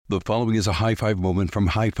The following is a high-five moment from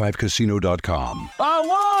highfivecasino.com. I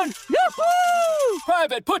won! Yahoo!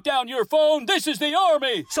 Private, put down your phone. This is the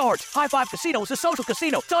Army. Sarge, High Five Casino is a social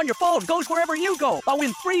casino. It's on your phone. Goes wherever you go. I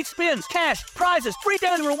win free spins, cash, prizes, free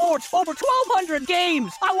daily rewards, over 1,200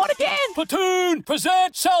 games. I won again. Platoon,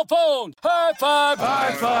 present cell phone. High Five.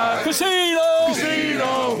 High Five. Casino.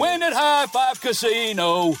 Casino. Win at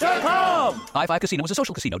highfivecasino.com. High Five Casino is a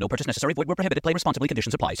social casino. No purchase necessary. Void where prohibited. Play responsibly.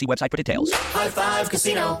 Conditions apply. See website for details. High Five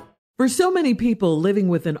Casino. For so many people living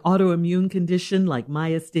with an autoimmune condition like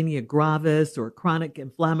myasthenia gravis or chronic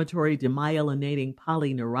inflammatory demyelinating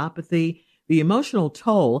polyneuropathy, the emotional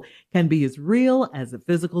toll can be as real as the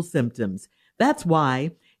physical symptoms. That's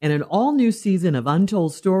why, in an all-new season of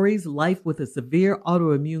Untold Stories, Life with a Severe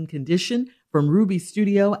Autoimmune Condition from Ruby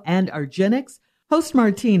Studio and Argenix, host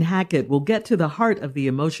Martine Hackett will get to the heart of the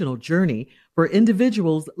emotional journey for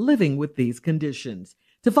individuals living with these conditions.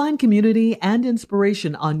 To find community and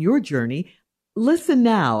inspiration on your journey, listen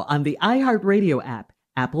now on the iHeartRadio app,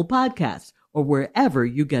 Apple Podcasts, or wherever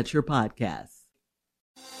you get your podcasts.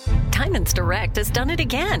 Diamonds Direct has done it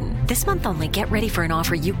again. This month only, get ready for an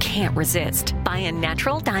offer you can't resist. Buy a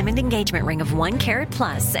natural diamond engagement ring of 1 carat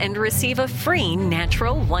plus and receive a free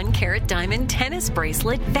natural 1 carat diamond tennis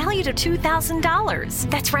bracelet valued at $2,000.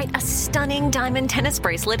 That's right, a stunning diamond tennis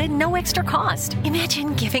bracelet at no extra cost.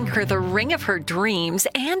 Imagine giving her the ring of her dreams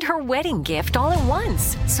and her wedding gift all at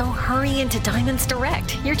once. So hurry into Diamonds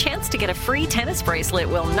Direct. Your chance to get a free tennis bracelet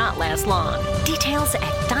will not last long. Details at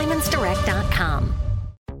diamondsdirect.com.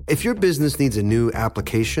 If your business needs a new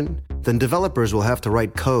application, then developers will have to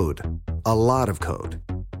write code, a lot of code.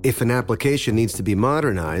 If an application needs to be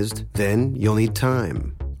modernized, then you'll need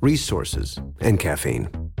time, resources, and caffeine.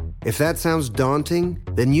 If that sounds daunting,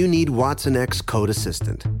 then you need Watson X Code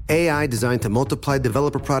Assistant, AI designed to multiply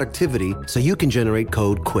developer productivity so you can generate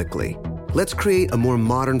code quickly. Let's create a more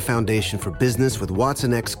modern foundation for business with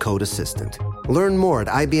Watson X Code Assistant. Learn more at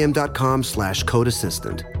ibm.com/code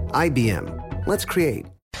assistant. IBM. Let's create.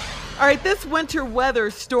 All right, this winter weather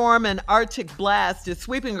storm and Arctic blast is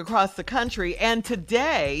sweeping across the country, and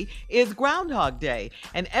today is Groundhog Day.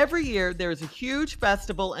 And every year there's a huge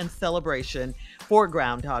festival and celebration for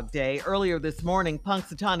Groundhog Day. Earlier this morning,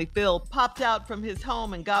 Punxsutawney Phil popped out from his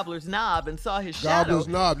home in Gobbler's Knob and saw his shadow. Gobbler's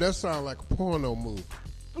Knob, that sounds like a porno movie.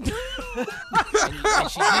 and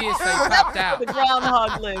she did say popped out. The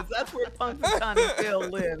groundhog lives. That's where Punxsutawney Phil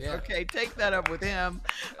lives. Yeah. Okay, take that up with him.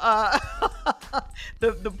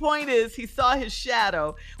 The point is, he saw his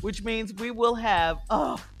shadow, which means we will have,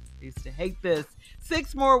 I used to hate this,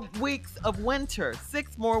 6 more weeks of winter.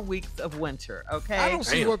 6 more weeks of winter, okay? I don't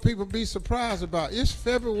see what people be surprised about. It's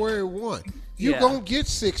February 1. You're going to get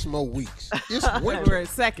 6 more weeks. It's winter.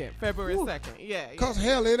 February 2nd. Yeah. Because,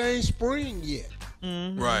 hell, it ain't spring yet.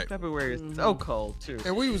 Mm-hmm. Right. February is so cold, too.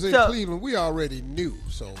 And we was in Cleveland. We already knew,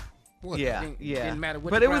 so. Didn't matter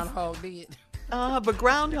what but the groundhog did. But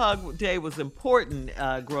Groundhog Day was important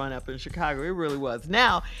growing up in Chicago. It really was.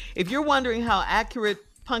 Now, if you're wondering how accurate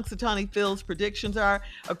Punxsutawney Phil's predictions are,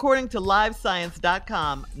 according to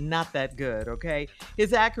livescience.com, not that good, okay?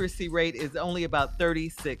 His accuracy rate is only about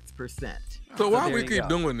 36%. So why we keep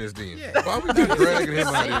doing this then? Yeah. Why we keep dragging him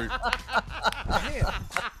out here?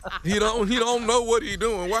 He don't know what he's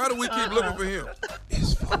doing. Why do we keep looking for him?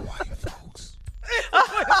 It's for white folks.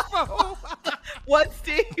 What,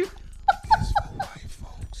 Steve? It's for white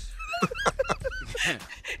folks.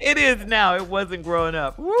 It is now. It wasn't growing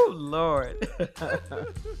up. Woo, Lord.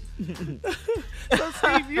 So,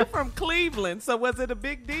 Steve, you're from Cleveland. So was it a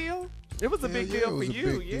big deal? It was a big deal for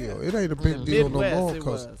you. Deal. It ain't a big deal no more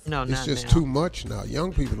because it's just too much now.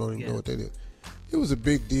 Young people don't even know what that is. It was a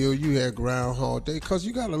big deal. You had Groundhog Day because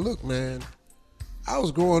you got to look, man. I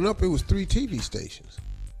was growing up, it was 3 TV stations.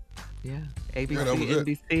 Yeah,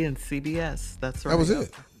 ABC, NBC, and CBS. That's right. That was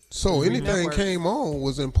it. So anything came on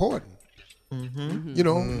was important. Mm-hmm. You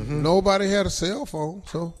know, nobody had a cell phone,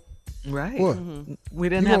 so. Right. What? We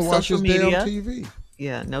didn't have social media. Damn TV.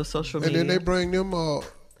 Yeah, no social media. And then they bring them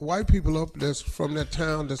white people up that's from that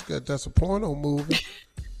town that's a porno movie.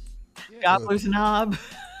 Gobbler's Knob.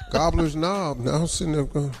 Gobbler's Knob. Now I'm sitting there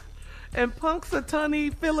going. And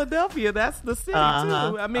Punxsutawney, Philadelphia, that's the city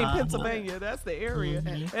too. I mean, Pennsylvania, that's the area.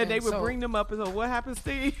 And they would bring them up and say, what happened,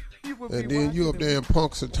 Steve? And then you up there in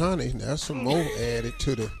Punxsutawney, that's some more added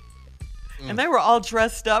to the. And they were all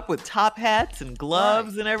dressed up with top hats and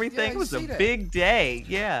gloves and everything. It was a big day.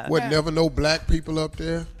 Yeah. Never no black people up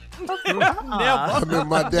there? Never. I remember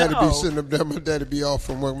my daddy be sitting up there. My daddy be off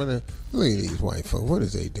from work. Man, look at these white folks. What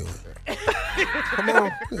is they doing? Come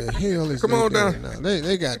on. The hell is Come they on doing down. now?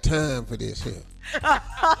 They got time for this here.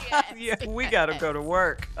 Yeah, we got to go to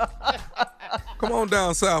work. Come on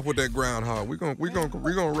down south with that groundhog. We're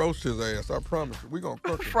gonna roast his ass. I promise you. We're gonna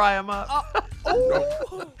cook him. Fry him up.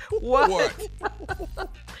 What?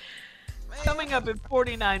 Coming up at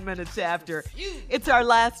 49 minutes after, it's our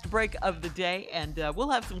last break of the day, and we'll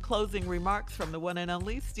have some closing remarks from the one and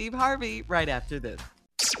only Steve Harvey right after this.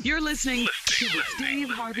 You're listening to the Steve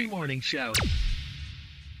Harvey Morning Show.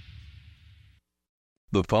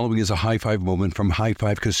 The following is a high-five moment from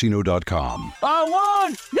highfivecasino.com. I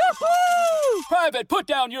won! Yahoo! Private, put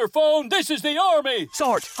down your phone. This is the Army.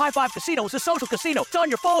 Sarge, High Five Casino is a social casino. It's on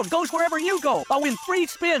your phone. Goes wherever you go. I win free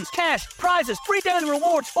spins, cash, prizes, free daily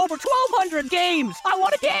rewards, over 1,200 games. I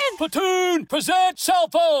won again. Platoon, present cell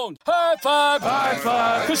phone. High Five. High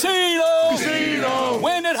Five. Casino.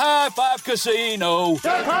 Win at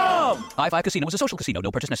highfivecasino.com. High Five Casino is a social casino.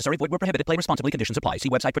 No purchase necessary. Void where prohibited. Play responsibly. Conditions apply. See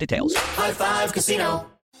website for details. High Five Casino.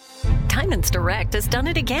 Diamonds Direct has done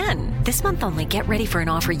it again. This month only, get ready for an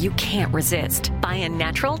offer you can't resist. Buy a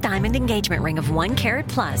natural diamond engagement ring of 1 carat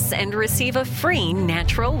plus and receive a free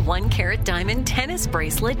natural 1 carat diamond tennis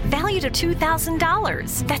bracelet valued at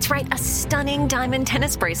 $2,000. That's right, a stunning diamond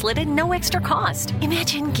tennis bracelet at no extra cost.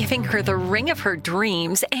 Imagine giving her the ring of her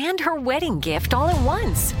dreams and her wedding gift all at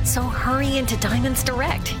once. So hurry into Diamonds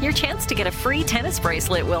Direct. Your chance to get a free tennis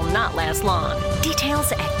bracelet will not last long.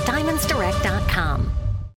 Details at diamondsdirect.com.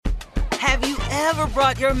 Have you ever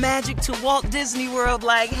brought your magic to Walt Disney World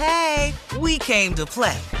like, hey, we came to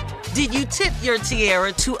play? Did you tip your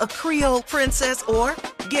tiara to a Creole princess or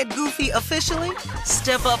get goofy officially?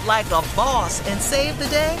 Step up like a boss and save the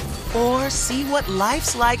day? Or see what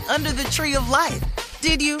life's like under the tree of life?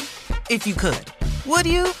 Did you? If you could. Would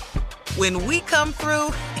you? When we come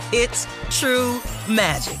through, it's true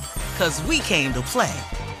magic. 'Cause we came to play.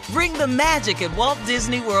 Bring the magic at Walt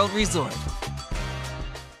Disney World Resort.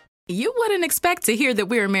 You wouldn't expect to hear that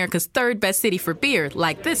we're America's 3rd best city for beer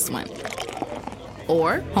like this one.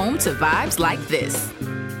 Or home to vibes like this.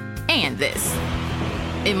 And this.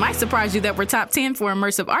 It might surprise you that we're top 10 for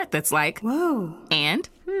immersive art that's like, whoa. And,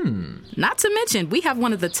 not to mention, we have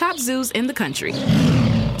one of the top zoos in the country.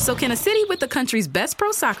 So can a city with the country's best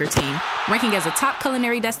pro soccer team, ranking as a top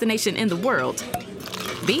culinary destination in the world,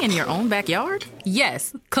 be in your own backyard?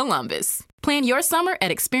 Yes, Columbus. Plan your summer at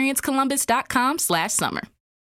experiencecolumbus.com/summer.